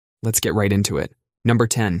Let's get right into it. Number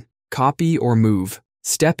 10. Copy or move.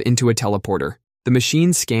 Step into a teleporter. The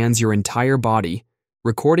machine scans your entire body,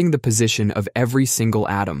 recording the position of every single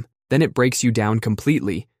atom. Then it breaks you down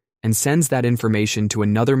completely and sends that information to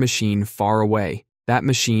another machine far away. That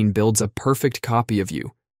machine builds a perfect copy of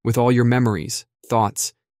you, with all your memories,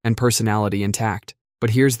 thoughts, and personality intact.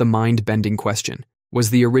 But here's the mind-bending question.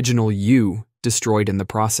 Was the original you destroyed in the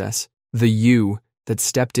process? The you that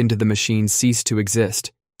stepped into the machine ceased to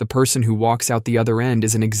exist. The person who walks out the other end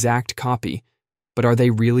is an exact copy. But are they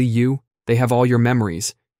really you? They have all your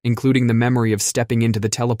memories, including the memory of stepping into the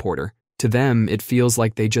teleporter. To them, it feels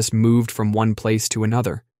like they just moved from one place to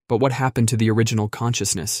another. But what happened to the original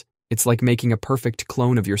consciousness? It's like making a perfect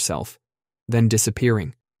clone of yourself, then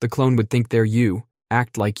disappearing. The clone would think they're you,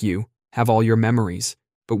 act like you, have all your memories.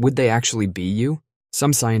 But would they actually be you?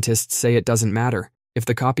 Some scientists say it doesn't matter. If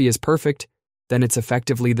the copy is perfect, then it's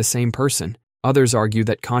effectively the same person. Others argue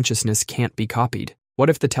that consciousness can't be copied. What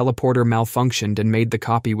if the teleporter malfunctioned and made the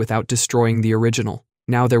copy without destroying the original?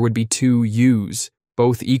 Now there would be two yous,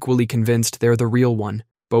 both equally convinced they're the real one.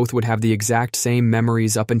 Both would have the exact same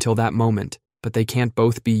memories up until that moment, but they can't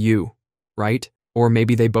both be you, right? Or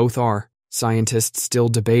maybe they both are. Scientists still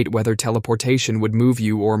debate whether teleportation would move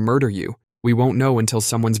you or murder you. We won't know until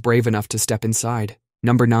someone's brave enough to step inside.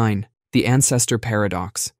 Number 9. The Ancestor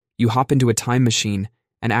Paradox. You hop into a time machine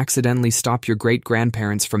and accidentally stop your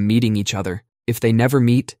great-grandparents from meeting each other. If they never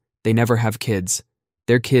meet, they never have kids.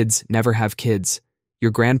 Their kids never have kids.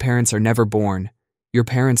 Your grandparents are never born. Your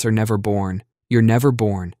parents are never born. You're never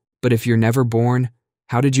born. But if you're never born,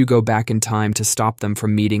 how did you go back in time to stop them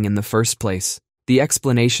from meeting in the first place? The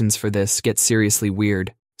explanations for this get seriously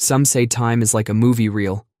weird. Some say time is like a movie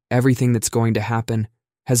reel. Everything that's going to happen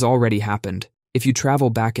has already happened. If you travel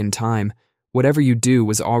back in time, whatever you do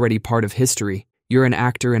was already part of history. You're an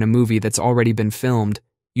actor in a movie that's already been filmed.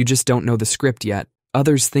 You just don't know the script yet.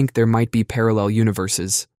 Others think there might be parallel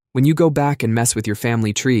universes. When you go back and mess with your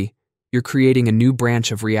family tree, you're creating a new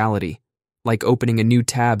branch of reality, like opening a new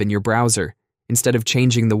tab in your browser, instead of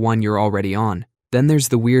changing the one you're already on. Then there's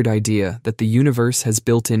the weird idea that the universe has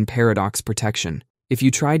built-in paradox protection. If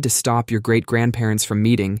you tried to stop your great-grandparents from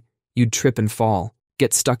meeting, you'd trip and fall,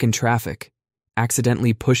 get stuck in traffic,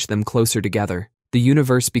 accidentally push them closer together. The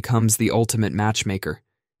universe becomes the ultimate matchmaker,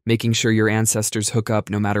 making sure your ancestors hook up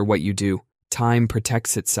no matter what you do. Time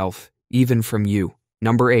protects itself, even from you.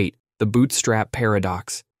 Number 8. The Bootstrap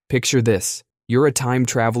Paradox. Picture this. You're a time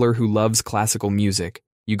traveler who loves classical music.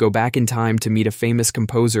 You go back in time to meet a famous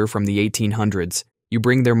composer from the 1800s. You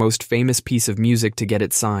bring their most famous piece of music to get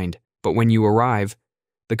it signed. But when you arrive,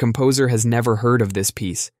 the composer has never heard of this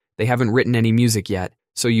piece. They haven't written any music yet,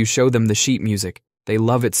 so you show them the sheet music. They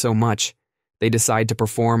love it so much, they decide to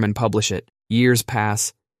perform and publish it. Years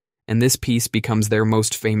pass, and this piece becomes their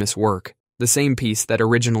most famous work, the same piece that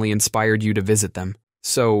originally inspired you to visit them.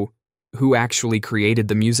 So, who actually created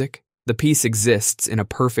the music? The piece exists in a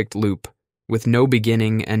perfect loop, with no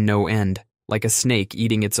beginning and no end, like a snake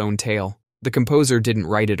eating its own tail. The composer didn't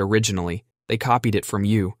write it originally. They copied it from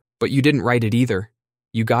you, but you didn't write it either.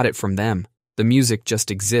 You got it from them. The music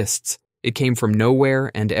just exists. It came from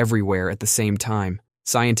nowhere and everywhere at the same time.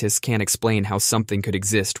 Scientists can't explain how something could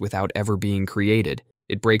exist without ever being created.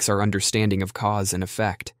 It breaks our understanding of cause and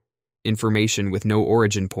effect. Information with no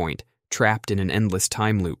origin point, trapped in an endless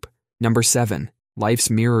time loop. Number 7. Life's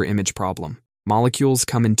mirror image problem. Molecules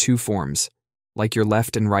come in two forms, like your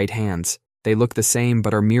left and right hands. They look the same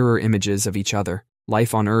but are mirror images of each other.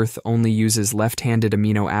 Life on Earth only uses left-handed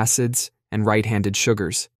amino acids and right-handed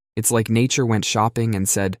sugars. It's like nature went shopping and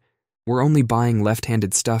said, "We're only buying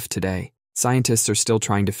left-handed stuff today." Scientists are still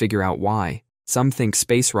trying to figure out why. Some think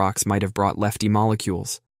space rocks might have brought lefty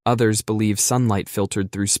molecules. Others believe sunlight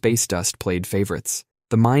filtered through space dust played favorites.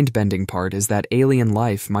 The mind-bending part is that alien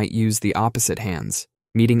life might use the opposite hands.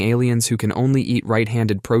 Meeting aliens who can only eat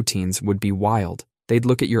right-handed proteins would be wild. They'd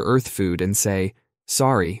look at your Earth food and say,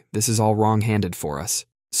 "Sorry, this is all wrong-handed for us."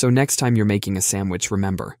 So next time you're making a sandwich,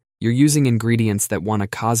 remember, you're using ingredients that won a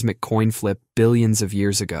cosmic coin flip billions of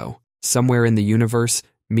years ago. Somewhere in the universe,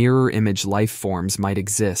 mirror image life forms might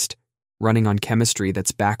exist, running on chemistry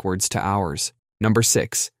that's backwards to ours. Number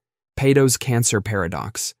 6. Peto's Cancer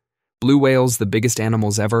Paradox. Blue whales, the biggest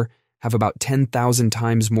animals ever, have about 10,000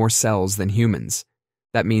 times more cells than humans.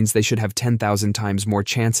 That means they should have 10,000 times more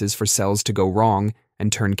chances for cells to go wrong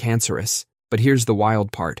and turn cancerous. But here's the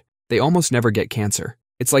wild part. They almost never get cancer.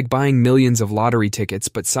 It's like buying millions of lottery tickets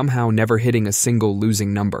but somehow never hitting a single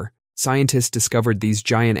losing number. Scientists discovered these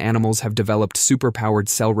giant animals have developed superpowered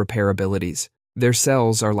cell repair abilities. Their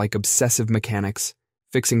cells are like obsessive mechanics,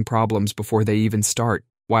 fixing problems before they even start.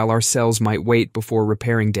 While our cells might wait before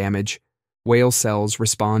repairing damage, whale cells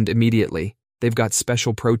respond immediately. They've got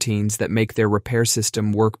special proteins that make their repair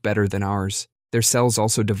system work better than ours. Their cells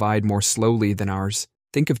also divide more slowly than ours.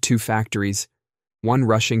 Think of two factories, one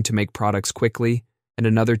rushing to make products quickly, and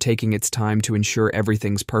another taking its time to ensure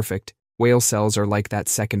everything's perfect. Whale cells are like that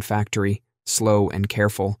second factory, slow and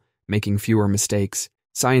careful, making fewer mistakes.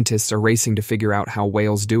 Scientists are racing to figure out how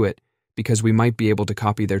whales do it, because we might be able to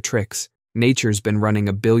copy their tricks. Nature's been running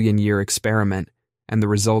a billion-year experiment, and the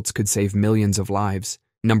results could save millions of lives.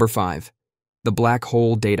 Number 5. The black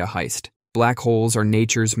hole data heist. Black holes are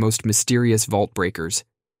nature's most mysterious vault breakers.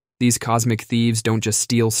 These cosmic thieves don't just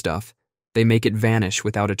steal stuff, they make it vanish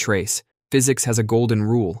without a trace. Physics has a golden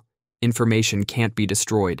rule: information can't be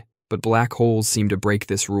destroyed, but black holes seem to break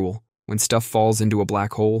this rule. When stuff falls into a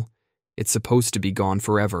black hole, it's supposed to be gone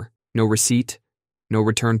forever. No receipt, no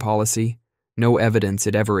return policy, no evidence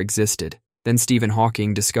it ever existed. Then Stephen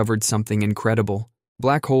Hawking discovered something incredible.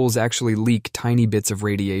 Black holes actually leak tiny bits of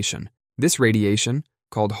radiation. This radiation,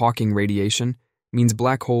 called Hawking radiation, means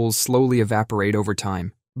black holes slowly evaporate over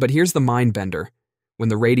time. But here's the mind bender. When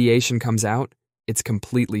the radiation comes out, it's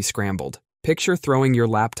completely scrambled. Picture throwing your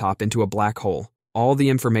laptop into a black hole. All the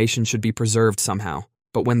information should be preserved somehow.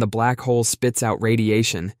 But when the black hole spits out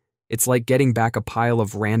radiation, it's like getting back a pile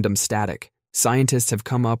of random static. Scientists have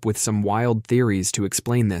come up with some wild theories to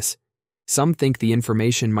explain this. Some think the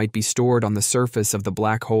information might be stored on the surface of the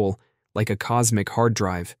black hole, like a cosmic hard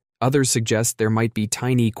drive. Others suggest there might be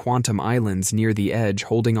tiny quantum islands near the edge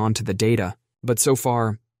holding on to the data. But so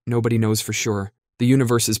far, nobody knows for sure. The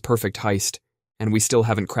universe's perfect heist, and we still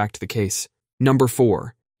haven't cracked the case. Number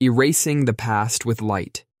 4. Erasing the past with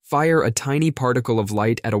light. Fire a tiny particle of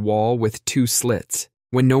light at a wall with 2 slits.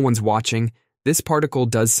 When no one's watching, this particle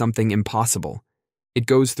does something impossible. It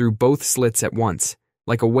goes through both slits at once,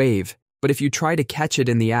 like a wave. But if you try to catch it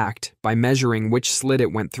in the act, by measuring which slit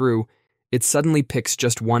it went through, it suddenly picks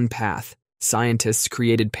just one path. Scientists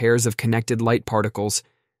created pairs of connected light particles,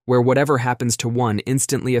 where whatever happens to one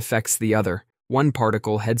instantly affects the other. One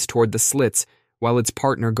particle heads toward the slits, while its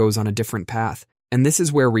partner goes on a different path. And this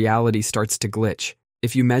is where reality starts to glitch.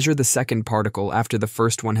 If you measure the second particle after the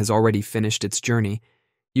first one has already finished its journey,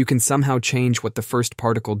 you can somehow change what the first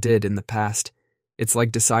particle did in the past. It's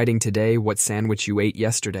like deciding today what sandwich you ate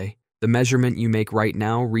yesterday. The measurement you make right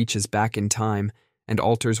now reaches back in time and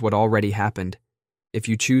alters what already happened. If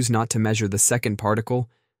you choose not to measure the second particle,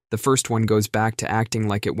 the first one goes back to acting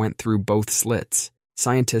like it went through both slits.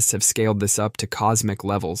 Scientists have scaled this up to cosmic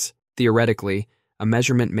levels. Theoretically, a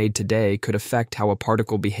measurement made today could affect how a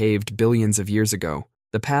particle behaved billions of years ago.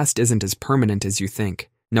 The past isn't as permanent as you think.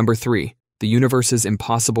 Number 3. The universe's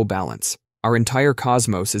impossible balance. Our entire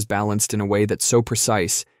cosmos is balanced in a way that's so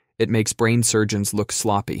precise, it makes brain surgeons look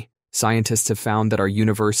sloppy. Scientists have found that our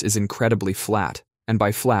universe is incredibly flat. And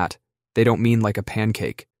by flat, they don't mean like a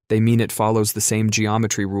pancake. They mean it follows the same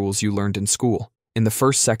geometry rules you learned in school. In the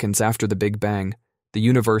first seconds after the Big Bang, the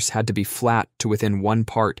universe had to be flat to within 1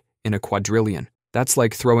 part in a quadrillion. That's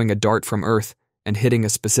like throwing a dart from Earth and hitting a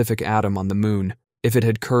specific atom on the moon. If it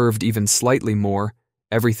had curved even slightly more,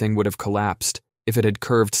 everything would have collapsed. If it had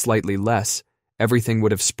curved slightly less, everything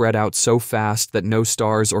would have spread out so fast that no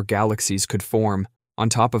stars or galaxies could form. On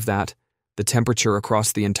top of that, the temperature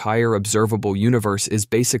across the entire observable universe is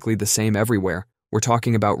basically the same everywhere. We're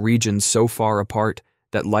talking about regions so far apart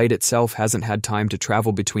that light itself hasn't had time to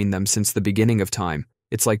travel between them since the beginning of time.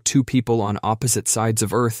 It's like 2 people on opposite sides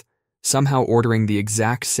of Earth, somehow ordering the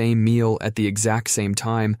exact same meal at the exact same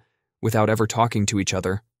time without ever talking to each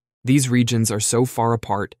other. These regions are so far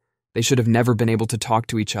apart, they should have never been able to talk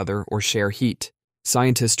to each other or share heat.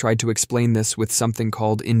 Scientists tried to explain this with something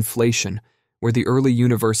called inflation, where the early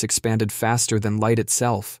universe expanded faster than light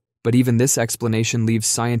itself. But even this explanation leaves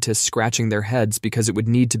scientists scratching their heads because it would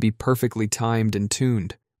need to be perfectly timed and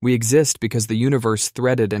tuned. We exist because the universe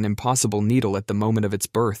threaded an impossible needle at the moment of its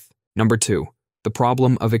birth. Number 2. The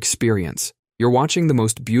problem of experience. You're watching the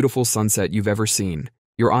most beautiful sunset you've ever seen.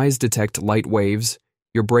 Your eyes detect light waves,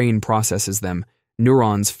 your brain processes them,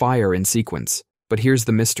 neurons fire in sequence. But here's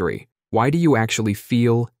the mystery. Why do you actually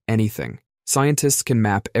feel anything? Scientists can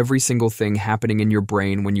map every single thing happening in your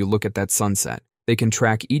brain when you look at that sunset. They can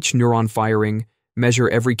track each neuron firing, measure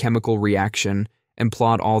every chemical reaction, and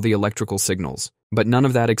plot all the electrical signals. But none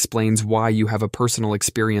of that explains why you have a personal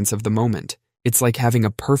experience of the moment. It's like having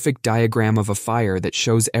a perfect diagram of a fire that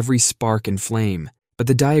shows every spark and flame, but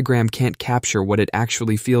the diagram can't capture what it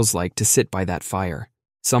actually feels like to sit by that fire.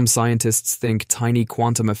 Some scientists think tiny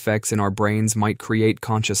quantum effects in our brains might create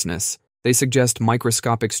consciousness. They suggest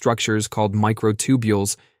microscopic structures called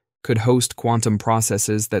microtubules could host quantum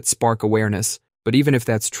processes that spark awareness. But even if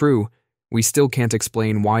that's true, we still can't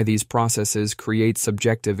explain why these processes create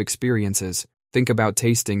subjective experiences. Think about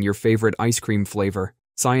tasting your favorite ice cream flavor.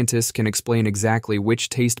 Scientists can explain exactly which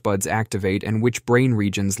taste buds activate and which brain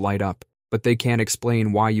regions light up, but they can't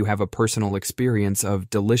explain why you have a personal experience of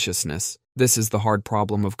deliciousness. This is the hard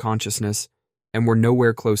problem of consciousness, and we're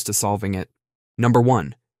nowhere close to solving it. Number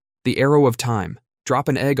 1. The arrow of time. Drop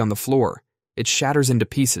an egg on the floor. It shatters into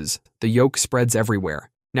pieces. The yolk spreads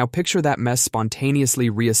everywhere. Now picture that mess spontaneously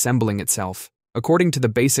reassembling itself. According to the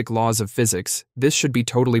basic laws of physics, this should be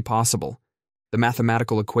totally possible. The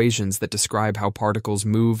mathematical equations that describe how particles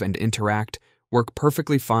move and interact work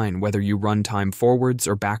perfectly fine whether you run time forwards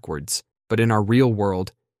or backwards. But in our real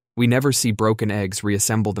world, we never see broken eggs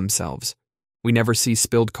reassemble themselves. We never see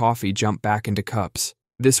spilled coffee jump back into cups.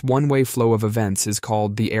 This one-way flow of events is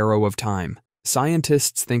called the arrow of time.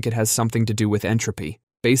 Scientists think it has something to do with entropy,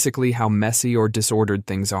 basically how messy or disordered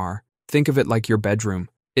things are. Think of it like your bedroom.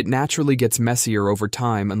 It naturally gets messier over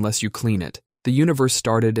time unless you clean it. The universe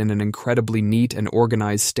started in an incredibly neat and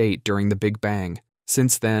organized state during the Big Bang.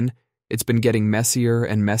 Since then, it's been getting messier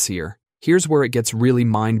and messier. Here's where it gets really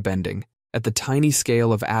mind-bending. At the tiny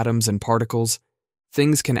scale of atoms and particles,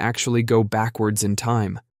 things can actually go backwards in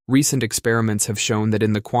time. Recent experiments have shown that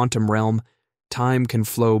in the quantum realm, time can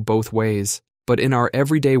flow both ways. But in our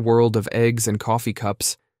everyday world of eggs and coffee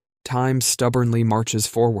cups, time stubbornly marches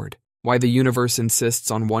forward. Why the universe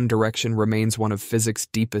insists on one direction remains one of physics'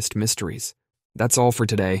 deepest mysteries. That's all for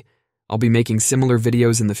today. I'll be making similar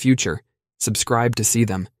videos in the future. Subscribe to see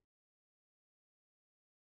them.